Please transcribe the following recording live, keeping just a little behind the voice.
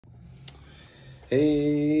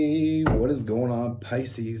Hey, what is going on,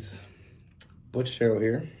 Pisces? Butch Tarot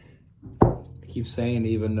here. I keep saying,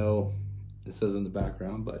 even though this is in the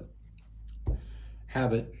background, but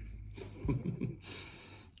habit.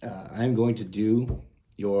 I'm going to do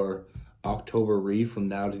your October read from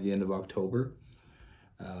now to the end of October.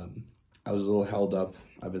 I was a little held up.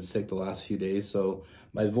 I've been sick the last few days, so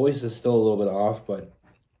my voice is still a little bit off, but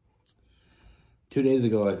 2 days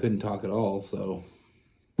ago I couldn't talk at all, so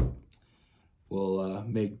we'll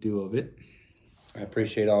make do of it. I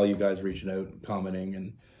appreciate all you guys reaching out,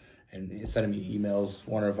 commenting, and sending me emails,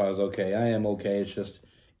 wondering if I was okay. I am okay. It's just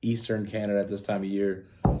Eastern Canada at this time of year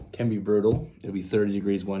can be brutal. It'll be 30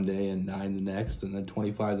 degrees one day and 9 the next, and then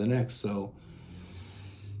 25 the next. So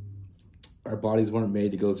our bodies weren't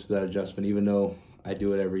made to go through that adjustment, even though I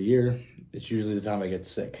do it every year. It's usually the time I get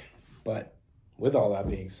sick. But with all that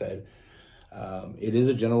being said, it is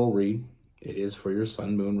a general read. It is for your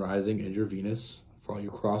sun, moon, rising, and your Venus. For all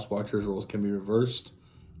your cross watchers, roles can be reversed.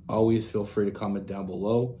 Always feel free to comment down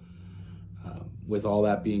below. With all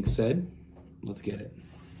that being said, let's get it.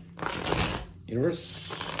 Universe,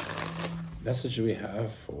 message we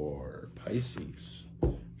have for Pisces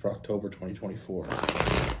for October 2024.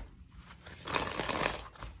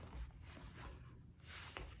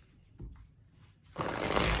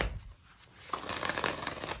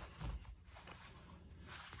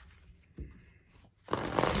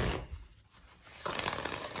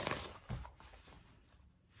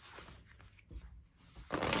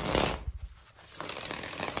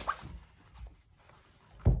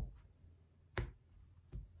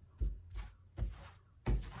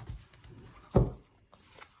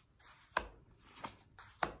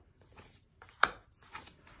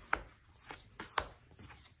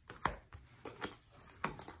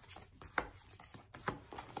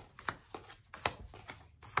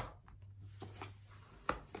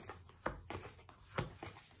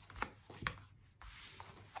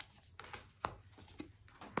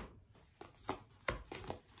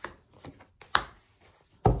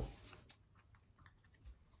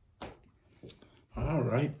 All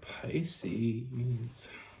right, Pisces.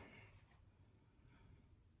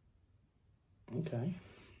 Okay.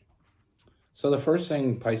 So the first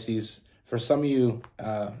thing, Pisces, for some of you,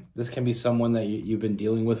 this can be someone that you've been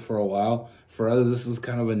dealing with for a while. For others, this is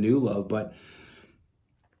kind of a new love. But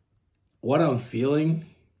what I'm feeling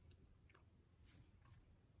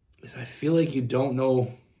is I feel like you don't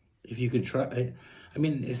know if you can trust. I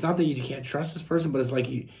mean, it's not that you can't trust this person, but it's like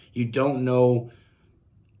you don't know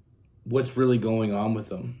what's really going on with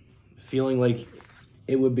them. Feeling like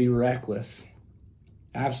it would be reckless,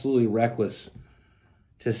 absolutely reckless,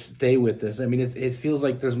 to stay with this. I mean, it feels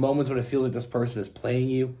like there's moments when it feels like this person is playing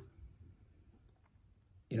you.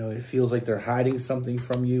 You know, it feels like they're hiding something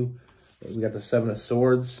from you. We got the Seven of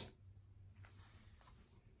Swords.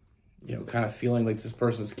 You know, kind of feeling like this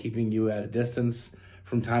person's keeping you at a distance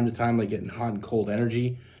from time to time, like getting hot and cold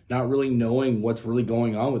energy, not really knowing what's really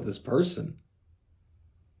going on with this person.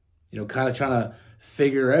 You know, kind of trying to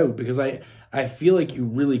figure out, because I feel like you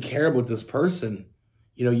really care about this person.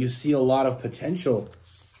 You know, you see a lot of potential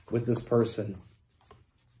with this person,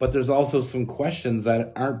 but there's also some questions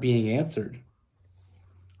that aren't being answered.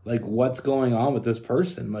 Like, what's going on with this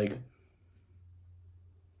person? Like,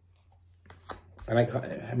 and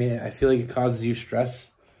I mean, I feel like it causes you stress,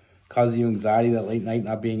 causes you anxiety, that late night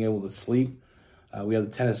not being able to sleep. We have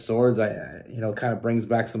the Ten of Swords. You know, kind of brings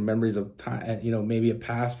back some memories of time, you know, maybe a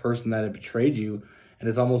past person that had betrayed you. And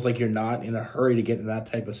it's almost like you're not in a hurry to get in that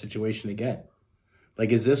type of situation again. Like,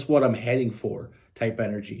 is this what I'm heading for type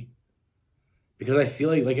energy? Because I feel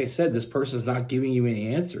like I said, this person's not giving you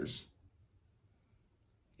any answers.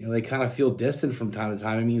 You know, they kind of feel distant from time to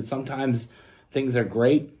time. I mean, sometimes things are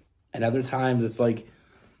great, and other times it's like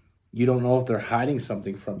you don't know if they're hiding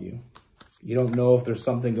something from you. You don't know if there's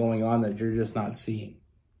something going on that you're just not seeing.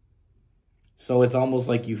 So it's almost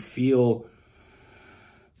like you feel,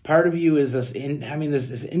 part of you is this, there's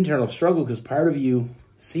this internal struggle, because part of you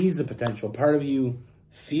sees the potential. Part of you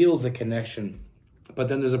feels the connection. But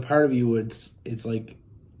then there's a part of you, it's like,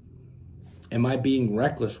 am I being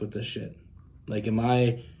reckless with this shit? Like, am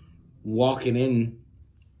I walking in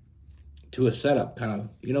to a setup, kind of,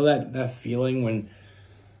 you know, that feeling when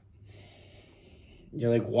you're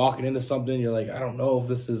like walking into something, you're like, I don't know if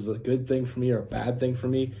this is a good thing for me or a bad thing for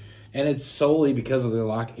me. And it's solely because of their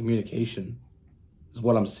lack of communication is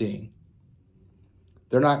what I'm seeing.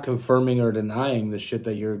 They're not confirming or denying the shit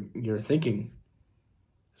that you're thinking.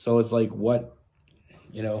 So it's like, what,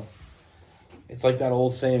 you know, it's like that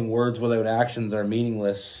old saying, words without actions are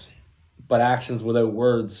meaningless, but actions without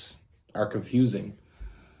words are confusing.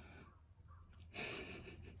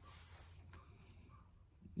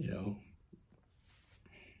 you know.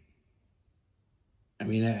 I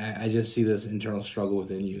mean, I just see this internal struggle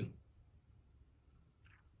within you.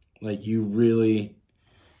 Like you really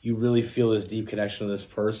feel this deep connection to this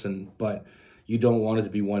person, but you don't want it to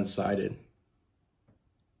be one-sided.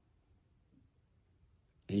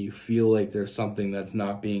 And you feel like there's something that's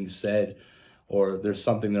not being said, or there's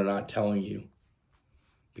something they're not telling you.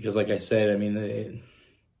 Because like I said, I mean,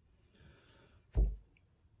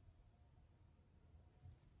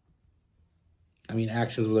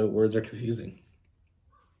 actions without words are confusing.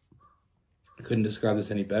 I couldn't describe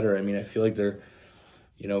this any better. I mean, I feel like they're,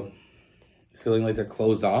 feeling like they're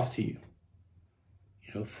closed off to you.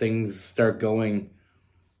 Things start going,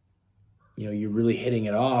 you're really hitting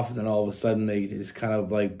it off, and then all of a sudden they just kind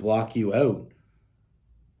of like block you out.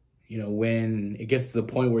 When it gets to the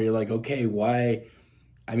point where you're like, okay, why?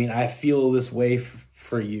 I mean, I feel this way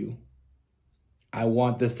for you. I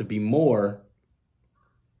want this to be more,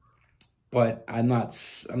 but I'm not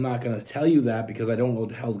going to tell you that because I don't know what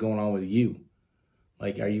the hell's going on with you.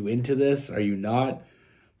 Like, are you into this? Are you not?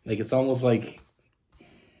 Like, it's almost like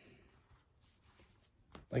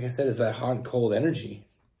I said, it's that hot and cold energy.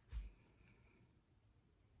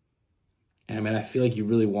 And I mean, I feel like you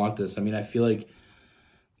really want this. I mean, I feel like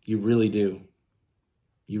you really do.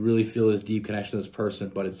 You really feel this deep connection to this person,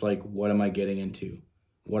 but it's like, what am I getting into?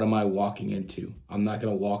 What am I walking into? I'm not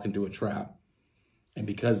going to walk into a trap. And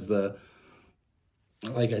because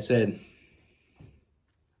like I said,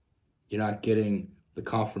 you're not getting the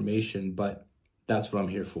confirmation, but that's what I'm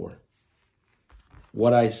here for.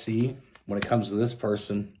 What I see when it comes to this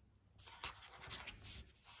person,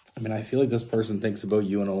 I mean, I feel like this person thinks about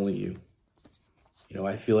you and only you.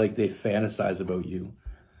 I feel like they fantasize about you.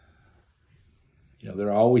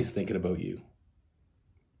 They're always thinking about you.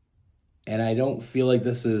 And I don't feel like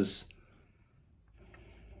they're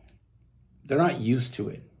not used to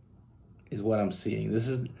it, is what I'm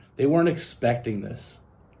seeing. They weren't expecting this.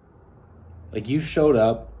 Like, you showed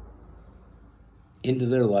up into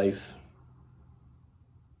their life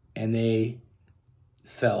and they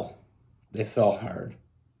fell. They fell hard.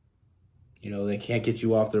 They can't get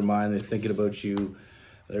you off their mind. They're thinking about you.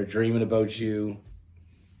 They're dreaming about you.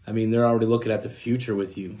 I mean, they're already looking at the future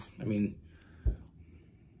with you. I mean,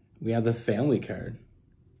 we have the family card.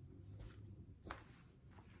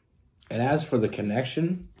 And as for the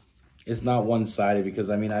connection, it's not one-sided because,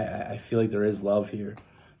 I mean, I feel like there is love here.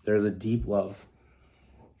 There's a deep love.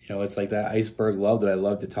 It's like that iceberg love that I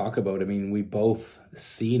love to talk about. I mean, we both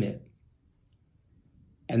seen it.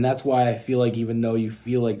 And that's why I feel like even though you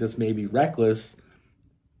feel like this may be reckless,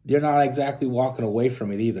 you're not exactly walking away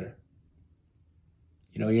from it either.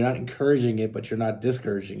 You're not encouraging it, but you're not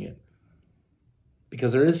discouraging it.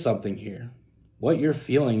 Because there is something here. What you're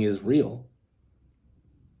feeling is real.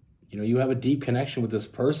 You have a deep connection with this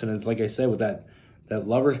person. It's like I said, with that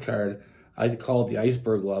lover's card, I call it the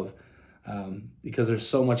iceberg love, because there's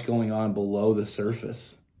so much going on below the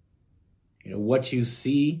surface. What you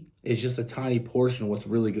see is just a tiny portion of what's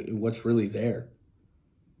really there.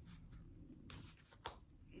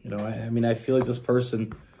 I mean, I feel like this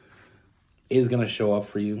person is going to show up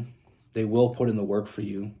for you. They will put in the work for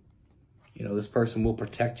you. This person will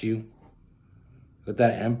protect you. With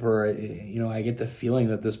that Emperor, I get the feeling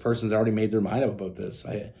that this person's already made their mind up about this.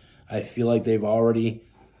 I feel like they've already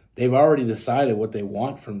decided what they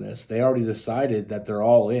want from this. They already decided that they're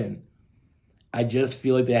all in. I just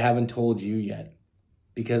feel like they haven't told you yet.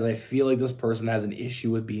 Because I feel like this person has an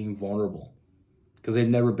issue with being vulnerable. Because they've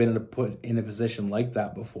never been put in a position like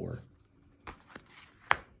that before.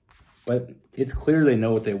 But it's clear they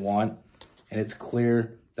know what they want. And it's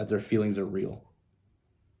clear that their feelings are real.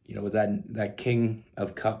 With that King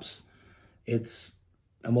of Cups, it's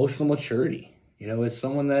emotional maturity. It's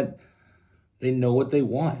someone that they know what they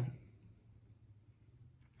want.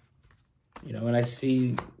 And I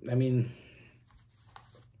see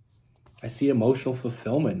emotional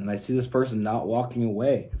fulfillment, and I see this person not walking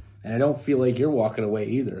away. And I don't feel like you're walking away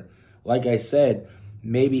either. Like I said,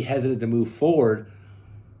 maybe hesitant to move forward,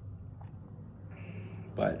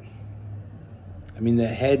 but I mean, the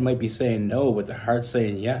head might be saying no, but the heart's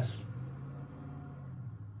saying yes.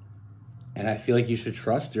 And I feel like you should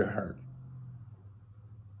trust your heart.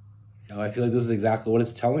 I feel like this is exactly what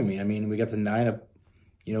it's telling me. I mean, we got the Nine of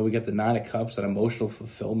Cups, that emotional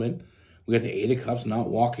fulfillment. We got the Eight of Cups, not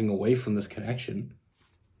walking away from this connection.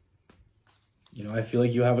 I feel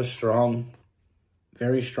like you have a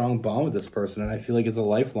very strong bond with this person, and I feel like it's a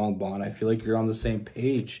lifelong bond. I feel like you're on the same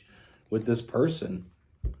page with this person.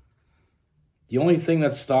 The only thing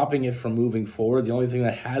that's stopping it from moving forward, the only thing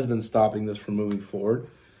that has been stopping this from moving forward,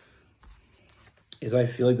 is I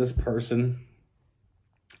feel like this person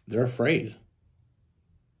They're afraid.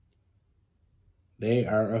 They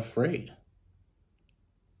are afraid.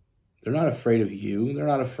 They're not afraid of you. They're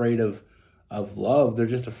not afraid of love. They're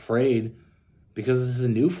just afraid because this is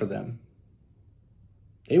new for them.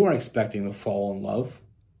 They weren't expecting to fall in love.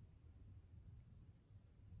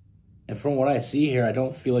 And from what I see here, I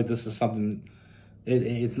don't feel like this is something,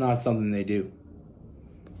 it's not something they do.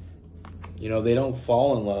 You know, they don't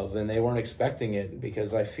fall in love, and they weren't expecting it,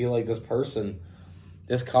 because I feel like this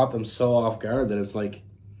caught them so off guard that it's like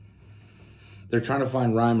they're trying to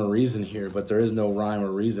find rhyme or reason here, but there is no rhyme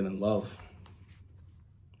or reason in love.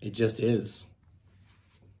 It just is.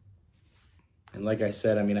 And like I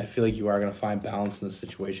said, I mean, I feel like you are going to find balance in this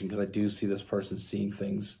situation, because I do see this person seeing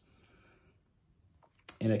things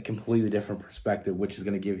in a completely different perspective, which is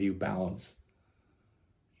going to give you balance.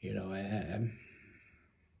 You know,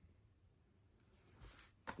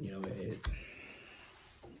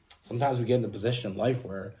 sometimes we get in a position in life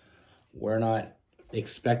where we're not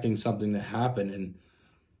expecting something to happen, and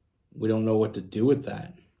we don't know what to do with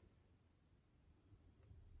that.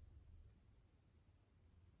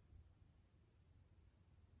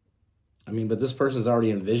 I mean, but this person's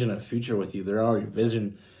already envisioned a future with you. They're already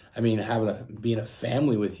being a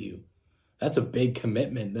family with you. That's a big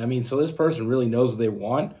commitment. I mean, so this person really knows what they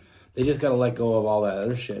want. They just got to let go of all that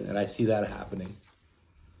other shit. And I see that happening.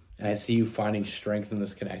 And I see you finding strength in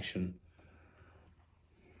this connection.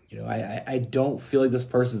 You know, I don't feel like this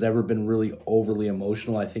person's ever been really overly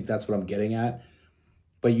emotional. I think that's what I'm getting at.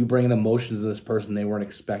 But you bring in emotions to this person they weren't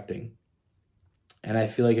expecting. And I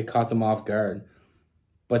feel like it caught them off guard.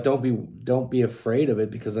 But don't be afraid of it,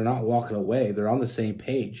 because they're not walking away. They're on the same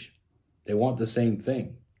page. They want the same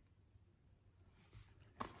thing.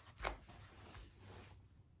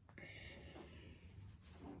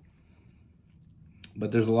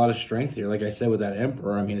 But there's a lot of strength here. Like I said, with that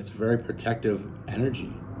Emperor, I mean, it's a very protective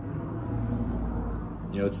energy.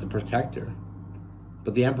 You know, it's the protector.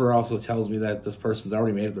 But the Emperor also tells me that this person's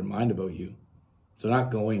already made up their mind about you. So they're not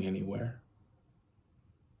going anywhere.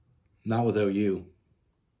 Not without you.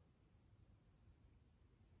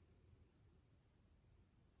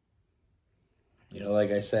 You know,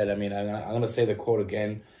 like I said, I mean, I'm going to say the quote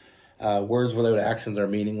again. Words without actions are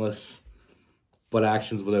meaningless, but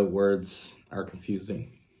actions without words are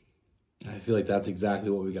confusing. And I feel like that's exactly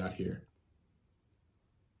what we got here.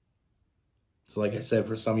 So like I said,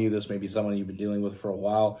 for some of you, this may be someone you've been dealing with for a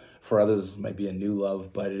while. For others, it might be a new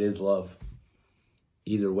love, but it is love.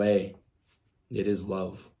 Either way, it is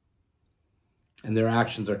love. And their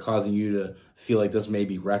actions are causing you to feel like this may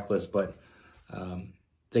be reckless, but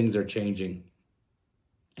things are changing.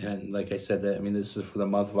 And like I said, that, I mean, this is for the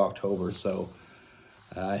month of October, so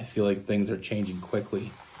I feel like things are changing quickly.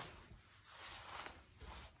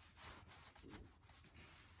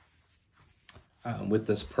 With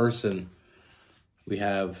this person, we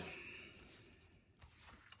have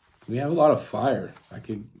a lot of fire. I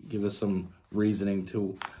could give us some reasoning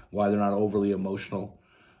to why they're not overly emotional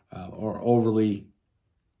or overly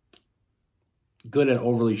good at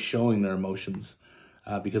overly showing their emotions,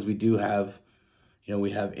 because we do have, you know,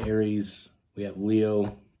 we have Aries, we have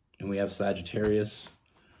Leo, and we have Sagittarius.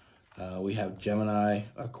 We have Gemini,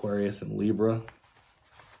 Aquarius, and Libra.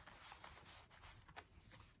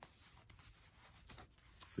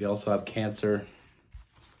 We also have Cancer.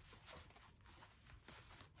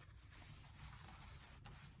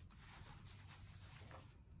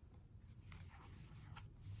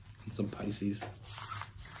 And some Pisces.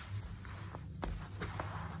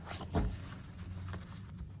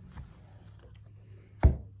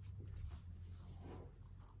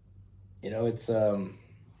 You know, it's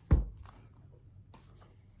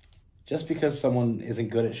just because someone isn't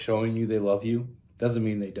good at showing you they love you doesn't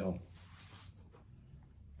mean they don't.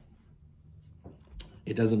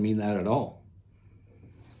 It doesn't mean that at all.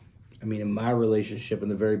 I mean, in my relationship in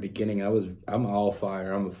the very beginning, I'm all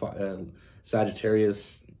fire. I'm a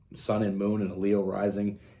Sagittarius, Sun and Moon, and a Leo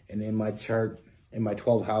rising. And in my chart, in my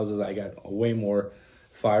 12 houses, I got way more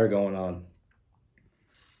fire going on.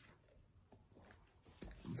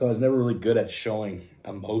 So I was never really good at showing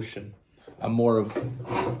emotion. I'm more of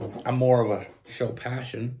a show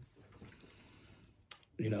passion,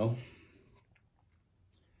 you know.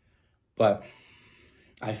 But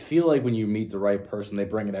I feel like when you meet the right person, they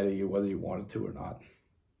bring it out of you whether you want it to or not.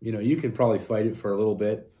 You know, you can probably fight it for a little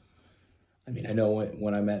bit. I mean, I know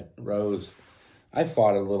when I met Rose, I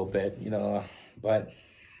fought it a little bit, you know, but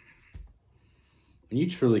when you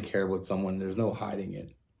truly care about someone, there's no hiding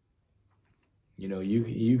it. You know,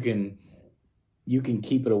 you can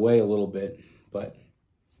keep it away a little bit, but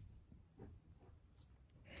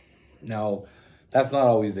now that's not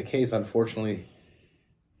always the case. Unfortunately,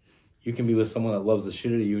 You can be with someone that loves the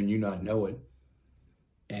shit out of you and you not know it.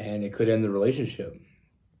 And it could end the relationship.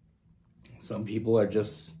 Some people are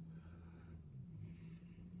just,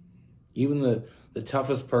 even the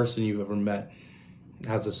toughest person you've ever met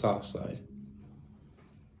has a soft side.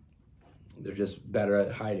 They're just better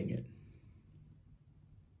at hiding it.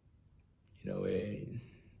 You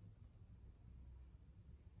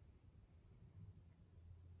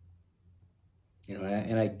know,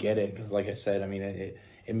 and I get it, because like I said, I mean,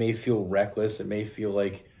 it may feel reckless. It may feel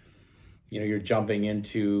like, you're jumping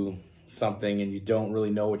into something and you don't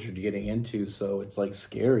really know what you're getting into. So it's like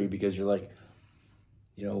scary, because you're like,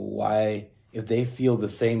 why, if they feel the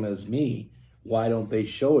same as me, why don't they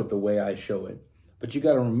show it the way I show it? But you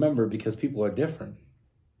got to remember, because people are different.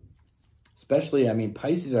 Especially, I mean,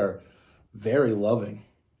 Pisces are very loving.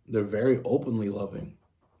 They're very openly loving.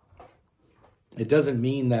 It doesn't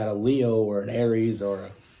mean that a Leo or an Aries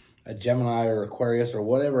or a Gemini or Aquarius or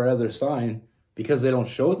whatever other sign, because they don't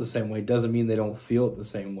show it the same way, doesn't mean they don't feel it the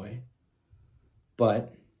same way.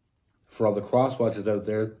 But for all the cross-watchers out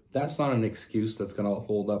there, that's not an excuse that's going to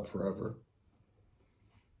hold up forever.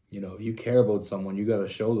 If you care about someone, you got to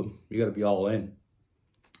show them. You got to be all in.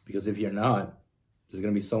 Because if you're not, there's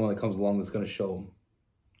going to be someone that comes along that's going to show them.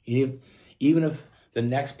 Even if the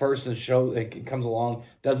next person comes along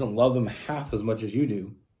doesn't love them half as much as you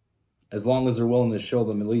do, as long as they're willing to show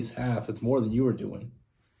them at least half, it's more than you were doing.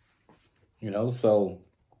 So,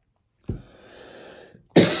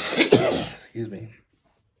 excuse me.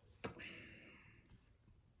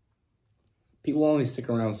 People only stick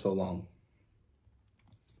around so long.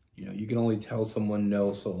 You can only tell someone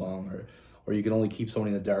no so long, or you can only keep someone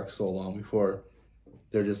in the dark so long before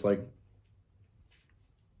they're just like,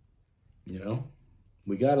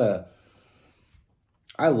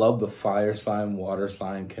 I love the fire sign, water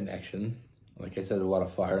sign connection. Like I said, there's a lot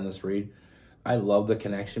of fire in this read. I love the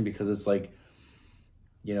connection, because it's like,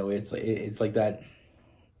 it's like that.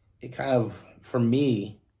 It kind of, for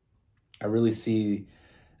me, I really see,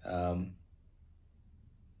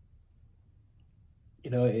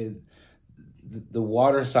 the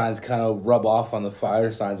water signs kind of rub off on the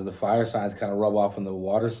fire signs, and the fire signs kind of rub off on the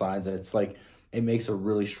water signs. And it's like, it makes a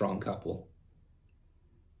really strong couple.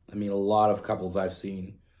 I mean, a lot of couples I've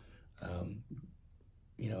seen,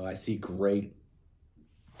 I see great,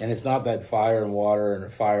 and it's not that fire and water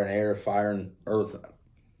and fire and air, fire and earth.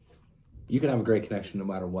 You can have a great connection no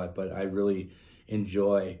matter what, but I really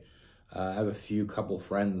enjoy, I have a few couple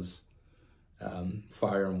friends,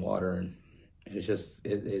 fire and water, and it's just,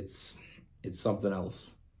 it's something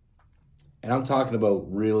else. And I'm talking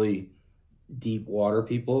about really deep water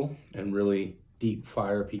people and really deep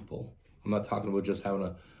fire people. I'm not talking about just having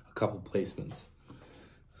a couple placements.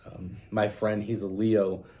 My friend, he's a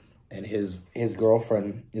Leo, and his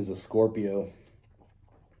girlfriend is a Scorpio.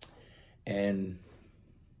 And,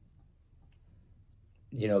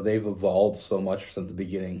 they've evolved so much since the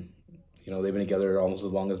beginning. They've been together almost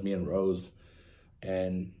as long as me and Rose.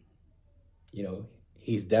 And,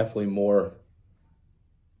 he's definitely more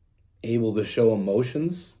able to show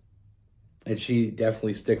emotions, and she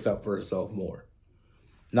definitely sticks up for herself more.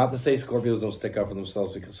 Not to say Scorpios don't stick up for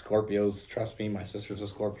themselves, because Scorpios, trust me, my sister's a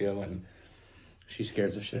Scorpio, and she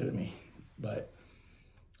scares the shit out of me. But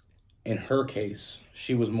in her case,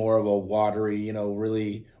 she was more of a watery,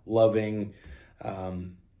 really loving.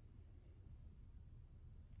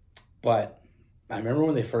 But I remember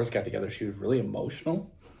when they first got together, she was really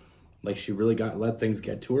emotional. Like, she really let things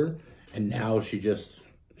get to her. And now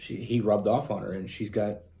he rubbed off on her, and she's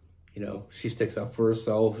got, she sticks up for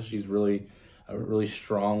herself. She's really a really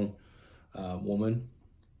strong woman.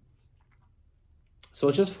 So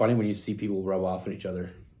it's just funny when you see people rub off on each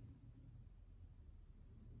other.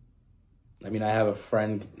 I mean, I have a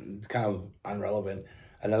friend, it's kind of irrelevant,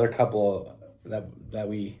 another couple that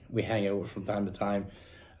we hang out with from time to time.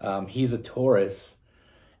 He's a Taurus,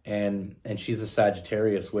 and she's a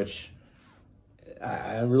Sagittarius, which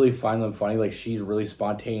I really find them funny. Like, she's really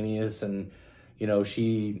spontaneous, and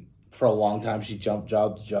she, for a long time, she jumped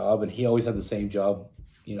job to job, and he always had the same job,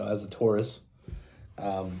 as a Taurus.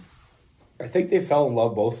 I think they fell in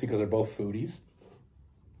love mostly because they're both foodies.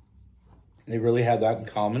 They really had that in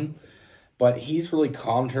common. But he's really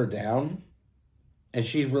calmed her down, and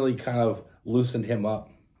she's really kind of loosened him up.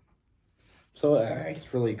 So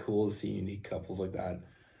it's really cool to see unique couples like that.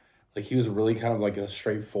 Like, he was really kind of like a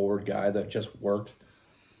straightforward guy that just worked.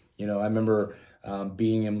 I remember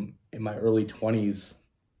being in my early 20s,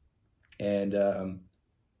 and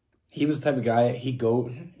he was the type of guy, he'd go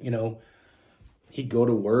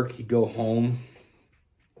to work, he'd go home,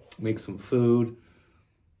 make some food,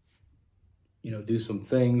 do some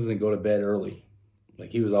things, and go to bed early.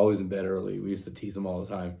 Like, he was always in bed early. We used to tease him all the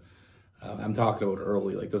time. I'm talking about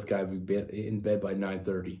early. Like, this guy would be in bed by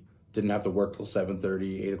 9:30. Didn't have to work till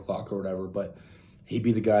 7:30, 8 o'clock or whatever. But he'd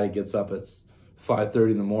be the guy that gets up at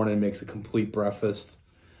 5:30 in the morning and makes a complete breakfast.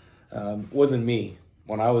 Wasn't me.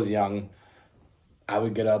 When I was young, I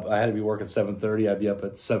would get up. I had to be working at 7:30. I'd be up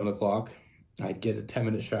at 7 o'clock. I'd get a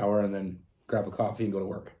 10-minute shower and then grab a coffee and go to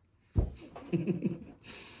work.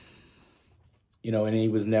 You know, and he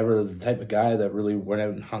was never the type of guy that really went out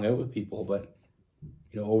and hung out with people. But,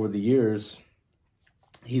 you know, over the years,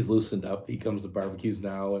 he's loosened up. He comes to barbecues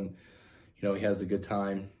now and, you know, he has a good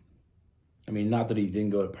time. I mean, not that he didn't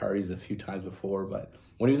go to parties a few times before, but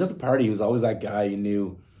when he was at the party, he was always that guy you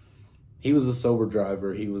knew. He was the sober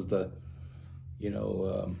driver. He was the, you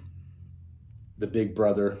know, the big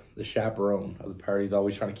brother, the chaperone of the parties,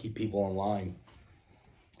 always trying to keep people in line.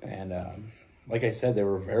 And like I said, they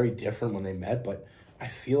were very different when they met, but I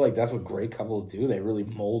feel like that's what great couples do. They really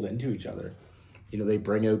mold into each other. You know, they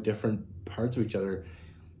bring out different parts of each other.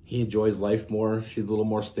 He enjoys life more. She's a little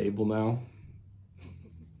more stable now.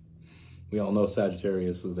 We all know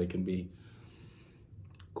Sagittarius, as they can be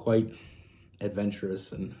quite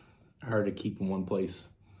adventurous and hard to keep in one place.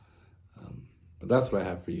 But that's what I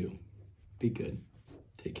have for you. Be good.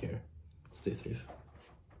 Take care. Stay safe.